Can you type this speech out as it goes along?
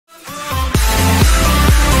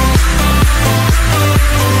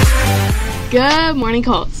Good morning,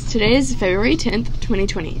 Colts. Today is February 10th,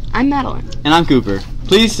 2020. I'm Madeline. And I'm Cooper.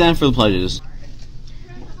 Please stand for the pledges.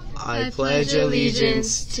 I pledge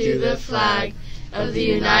allegiance to the flag of the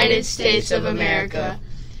United States of America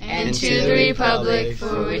and to the republic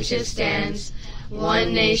for which it stands,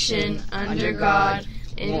 one nation, under God,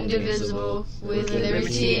 indivisible, with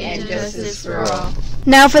liberty and justice for all.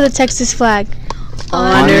 Now for the Texas flag.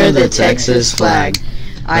 Honor the Texas flag.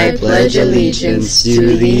 I pledge allegiance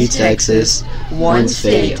to thee, Texas, one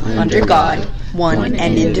state, under God, one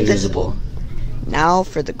and indivisible. Now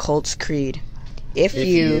for the Colts creed. If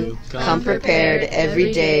you come prepared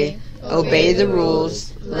every day, obey the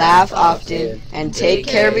rules, laugh often, and take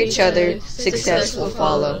care of each other, success will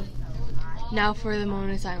follow. Now for the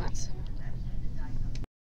moment of silence.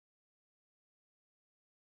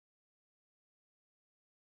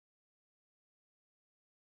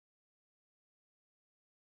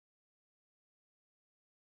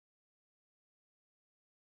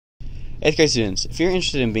 Eighth grade students, if you're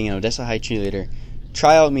interested in being an Odessa High cheerleader,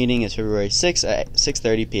 tryout meeting is February 6th at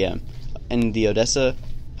 6:30 p.m. in the Odessa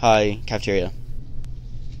High cafeteria.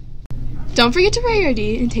 Don't forget to wear your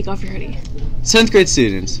ID and take off your hoodie. 7th grade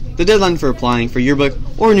students, the deadline for applying for yearbook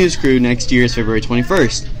or news crew next year is February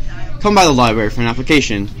 21st. Come by the library for an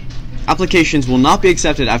application. Applications will not be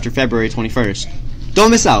accepted after February 21st.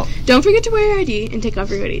 Don't miss out. Don't forget to wear your ID and take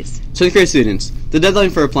off your hoodies. 7th grade students, the deadline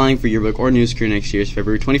for applying for yearbook or news crew next year is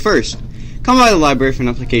February 21st. Come by the library for an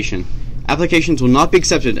application. Applications will not be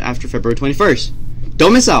accepted after February 21st.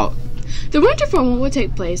 Don't miss out. The winter formal will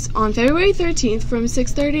take place on February 13th from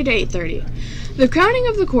 6:30 to 8:30. The crowning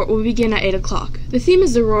of the court will begin at 8 o'clock. The theme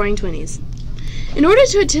is the Roaring Twenties. In order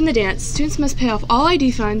to attend the dance, students must pay off all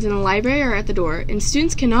ID fines in the library or at the door, and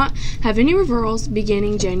students cannot have any referrals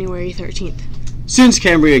beginning January 13th. Students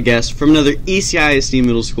can bring a guest from another ECISD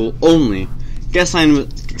middle school only. Guest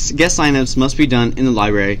sign-ups must be done in the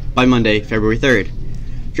library by Monday, February 3rd.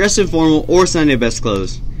 Dress in formal or Sunday best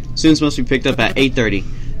clothes. Students must be picked up at 8:30.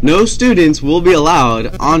 No students will be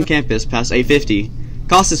allowed on campus past 8:50.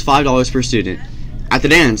 Cost is $5 per student. At the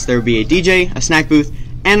dance, there will be a DJ, a snack booth,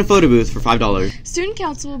 and a photo booth for $5. Student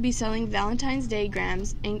council will be selling Valentine's Day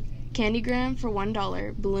grams and candy gram for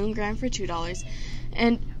 $1, balloon gram for $2,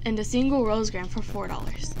 and a single rose gram for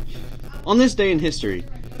 $4. On this day in history,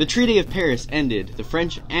 the Treaty of Paris ended the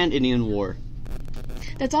French and Indian War.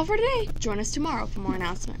 That's all for today. Join us tomorrow for more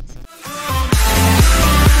announcements.